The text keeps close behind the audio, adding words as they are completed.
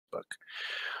Facebook.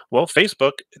 Well,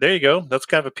 Facebook, there you go. That's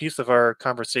kind of a piece of our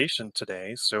conversation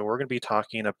today. So we're going to be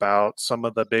talking about some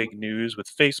of the big news with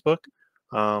Facebook.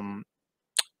 Um,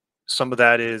 some of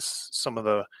that is some of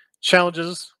the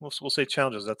challenges. We'll say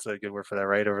challenges. That's a good word for that,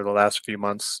 right? Over the last few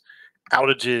months,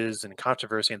 outages and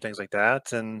controversy and things like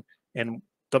that, and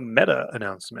the Meta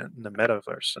announcement and the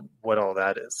metaverse and what all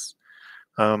that is.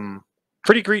 Um,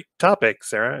 Pretty great topic,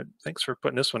 Sarah. Thanks for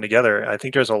putting this one together. I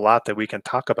think there's a lot that we can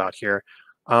talk about here.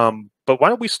 But why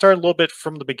don't we start a little bit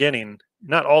from the beginning,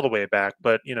 not all the way back,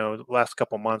 but the last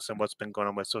couple months and what's been going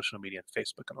on with social media and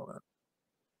Facebook and all that.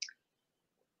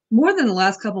 More than the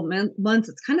last couple months,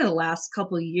 it's kind of the last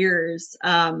couple years.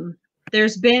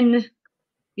 There's been,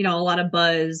 a lot of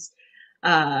buzz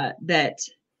that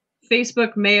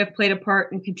Facebook may have played a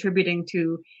part in contributing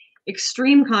to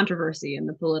extreme controversy in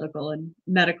the political and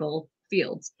medical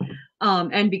fields.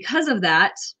 And because of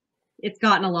that, it's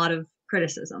gotten a lot of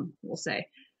criticism, we'll say.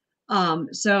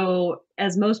 So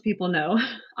as most people know,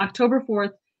 October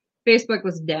 4th, Facebook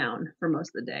was down for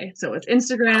most of the day. So it was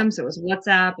Instagram, so it was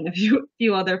WhatsApp, and a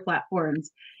few other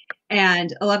platforms.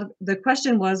 And a lot of the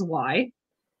question was why.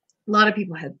 A lot of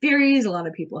people had theories. A lot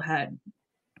of people had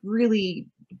really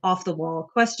off the wall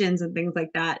questions and things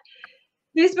like that.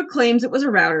 Facebook claims it was a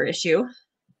router issue,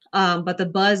 but the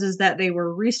buzz is that they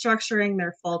were restructuring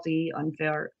their faulty,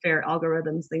 unfair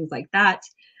algorithms, things like that.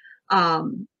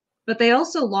 But they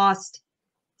also lost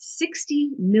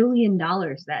 $60 million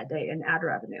that day in ad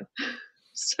revenue.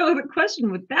 So the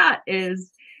question with that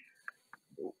is,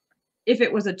 if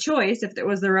it was a choice, if it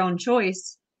was their own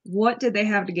choice, what did they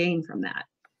have to gain from that?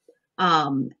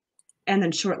 And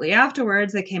then shortly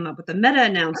afterwards, they came up with the Meta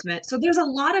announcement. So there's a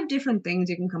lot of different things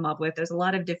you can come up with. There's a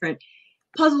lot of different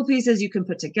puzzle pieces you can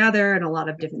put together and a lot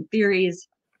of different theories.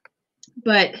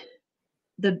 But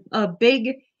a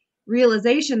big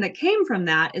realization that came from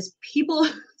that is people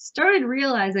started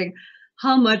realizing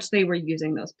how much they were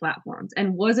using those platforms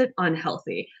and was it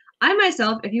unhealthy. I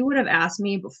myself, if you would have asked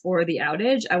me before the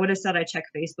outage, I would have said I check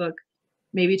Facebook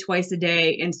maybe twice a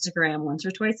day, Instagram once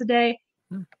or twice a day.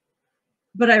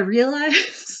 But I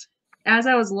realized as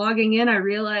I was logging in, I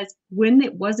realized when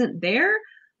it wasn't there,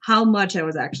 how much I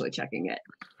was actually checking it.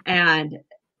 And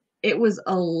it was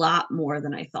a lot more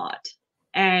than I thought.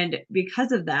 And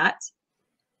because of that,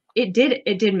 it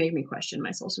did make me question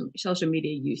my social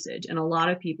media usage. And a lot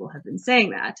of people have been saying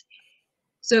that.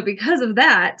 So because of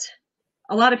that,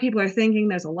 a lot of people are thinking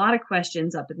there's a lot of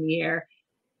questions up in the air.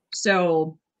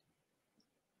 So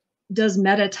does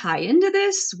Meta tie into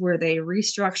this? Were they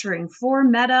restructuring for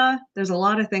Meta? There's a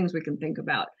lot of things we can think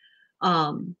about.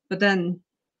 But then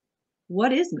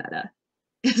what is Meta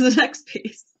is the next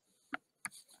piece.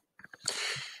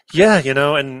 Yeah,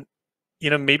 and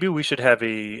maybe we should have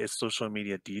a social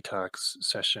media detox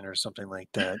session or something like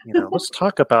that. Let's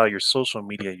talk about your social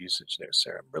media usage there,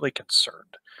 Sarah. I'm really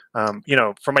concerned.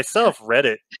 For myself,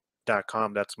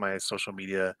 Reddit.com, that's my social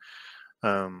media.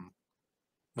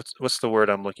 What's the word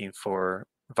I'm looking for?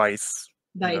 Vice.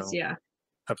 Yeah.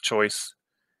 Of choice.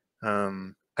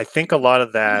 I think a lot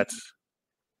of that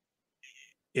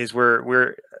is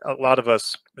where a lot of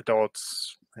us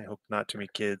adults, I hope not too many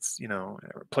kids,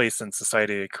 place in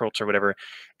society, culture, whatever.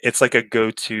 It's like a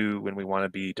go-to when we want to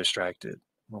be distracted,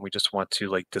 when we just want to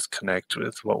like disconnect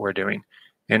with what we're doing.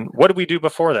 And what did we do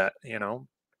before that?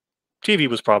 TV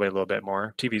was probably a little bit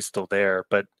more. TV's still there,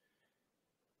 but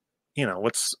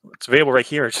what's available right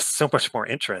here is just so much more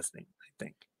interesting, I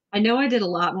think. I know I did a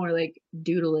lot more like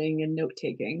doodling and note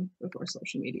taking before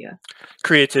social media.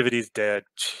 Creativity's dead.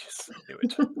 Jeez, I knew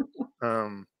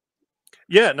it.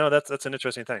 Yeah, no, that's an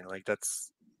interesting thing. Like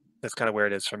that's kind of where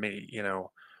it is for me.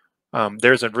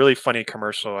 There's a really funny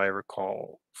commercial I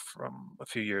recall from a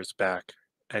few years back.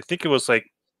 I think it was like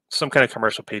some kind of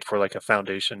commercial paid for like a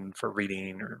foundation for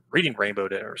reading or reading Rainbow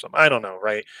Day or something. I don't know,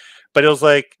 right? But it was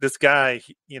like this guy,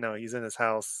 he's in his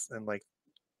house and like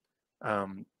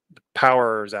the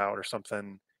power's out or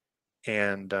something,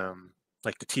 and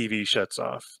like the TV shuts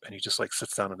off, and he just like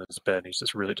sits down in his bed and he's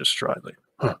just really distraught, like,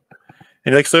 huh.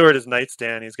 And he like over at his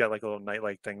nightstand, he's got like a little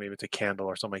nightlight thing, maybe it's a candle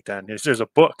or something like that. And there's a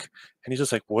book, and he's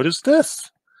just like, "What is this?"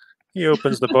 He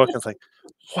opens the book and it's like,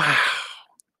 "Wow,"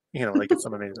 like it's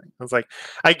something amazing. I was like,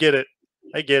 I get it,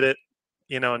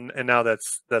 and now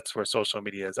that's where social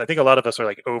media is. I think a lot of us are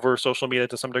like over social media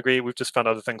to some degree. We've just found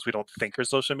other things we don't think are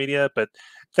social media, but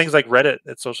things like Reddit,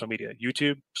 it's social media,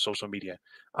 YouTube, social media.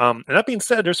 And that being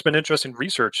said, there's been interesting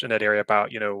research in that area about,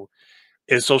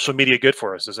 is social media good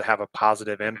for us? Does it have a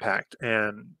positive impact?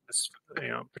 And this,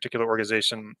 particular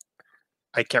organization,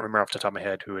 I can't remember off the top of my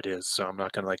head who it is, so I'm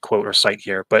not going to like quote or cite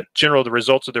here. But the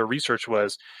results of their research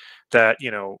was that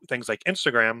things like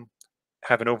Instagram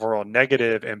have an overall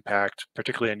negative impact,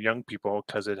 particularly in young people,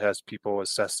 because it has people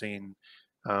assessing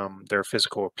their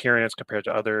physical appearance compared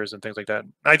to others and things like that.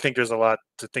 I think there's a lot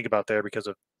to think about there because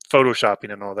of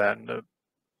photoshopping and all that, and the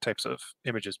types of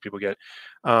images people get.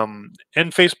 And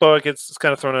Facebook, it's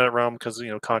kind of thrown in that realm because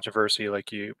controversy,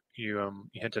 like you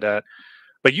hinted at.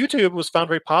 But YouTube was found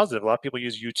very positive. A lot of people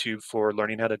use YouTube for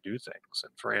learning how to do things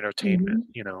and for entertainment.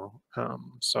 Mhm.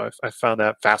 So I found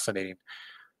that fascinating.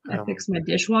 I Um, fixed my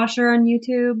dishwasher on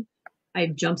YouTube. I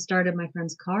jump started my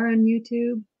friend's car on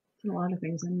YouTube. Did a lot of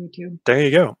things on YouTube. there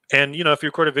you go. And if you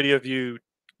record a video of you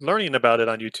learning about it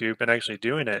on YouTube and actually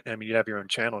doing it, I mean, you have your own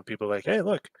channel, and people are like, "Hey,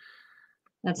 look,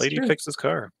 That's lady true. fixed this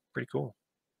car. Pretty cool."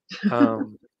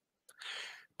 Um,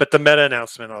 but the meta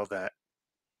announcement, all that.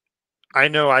 I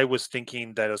know I was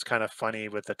thinking that it was kind of funny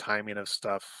with the timing of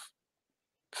stuff.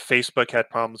 Facebook had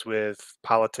problems with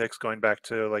politics going back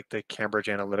to like the Cambridge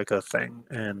Analytica thing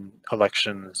and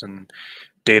elections and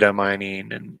data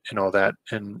mining and all that.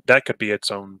 And that could be its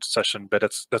own session, but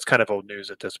that's kind of old news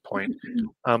at this point.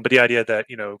 But the idea that,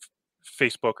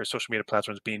 Facebook or social media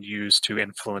platforms being used to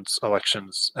influence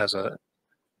elections as a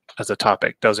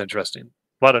topic, that was interesting.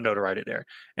 A lot of notoriety there.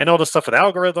 And all the stuff with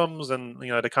algorithms and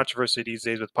the controversy these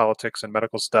days with politics and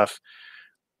medical stuff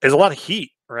is a lot of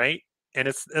heat, right? And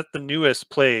it's the newest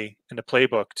play in the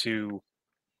playbook to,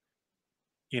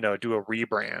 do a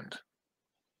rebrand,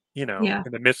 Yeah.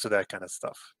 in the midst of that kind of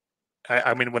stuff.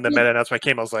 I mean, when the Well, meta announcement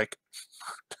came, I was like,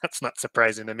 that's not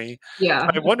surprising to me. yeah,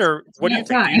 I wonder, it's what do you about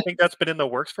think? Do you time. think that's been in the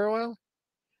works for a while?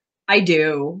 I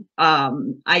do.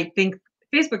 I think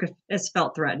Facebook has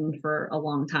felt threatened for a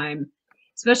long time,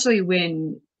 especially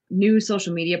when new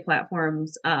social media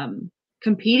platforms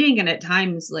competing and at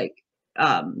times like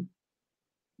um,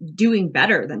 doing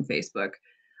better than Facebook.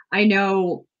 I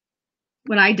know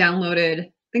when I downloaded,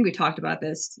 I think we talked about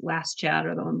this last chat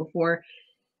or the one before.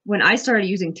 When I started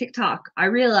using TikTok, I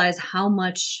realized how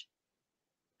much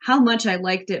I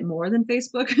liked it more than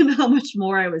Facebook and how much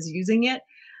more I was using it.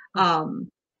 Hmm.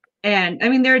 Um, and I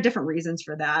mean, there are different reasons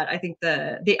for that. I think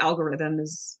the algorithm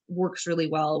is works really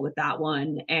well with that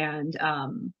one, and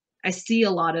I see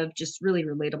a lot of just really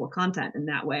relatable content in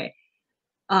that way.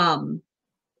 Um,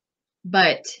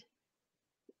 but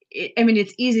I mean,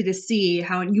 it's easy to see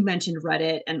how, and you mentioned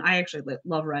Reddit, and I actually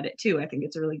love Reddit too. I think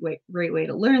it's a really great way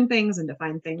to learn things and to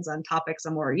find things on topics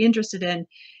I'm already interested in.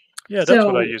 Yeah, that's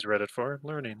what I So use Reddit for,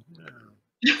 learning.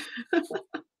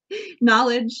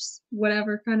 knowledge,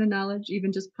 whatever kind of knowledge,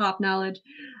 even just pop knowledge.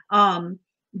 Um,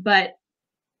 but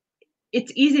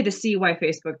it's easy to see why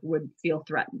Facebook would feel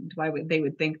threatened. Why would they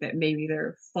would think that maybe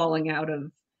they're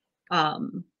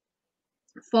um,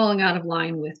 falling out of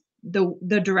line with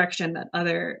the direction that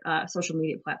other social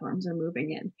media platforms are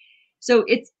moving in. So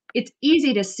it's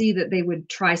easy to see that they would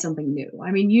try something new.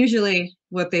 I mean, usually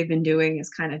what they've been doing is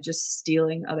kind of just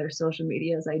stealing other social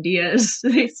media's ideas.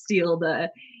 They steal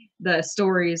the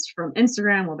stories from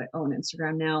Instagram. Well, they own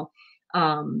Instagram now.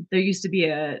 There used to be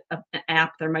an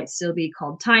app, there might still be,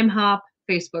 called Time Hop.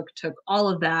 Facebook took all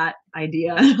of that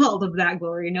idea and all of that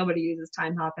glory. Nobody uses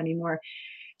Time Hop anymore.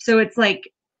 So it's like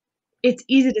it's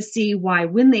easy to see why,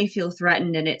 when they feel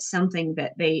threatened and it's something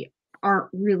that they aren't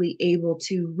really able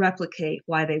to replicate,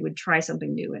 why they would try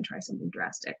something new and try something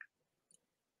drastic.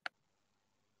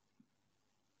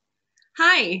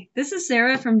 Hi, this is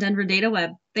Sarah from Denver Data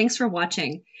Web. Thanks for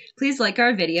watching. Please like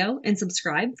our video and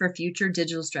subscribe for future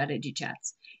digital strategy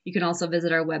chats. You can also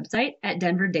visit our website at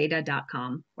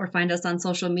denverdata.com or find us on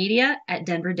social media at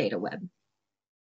Denver Data Web.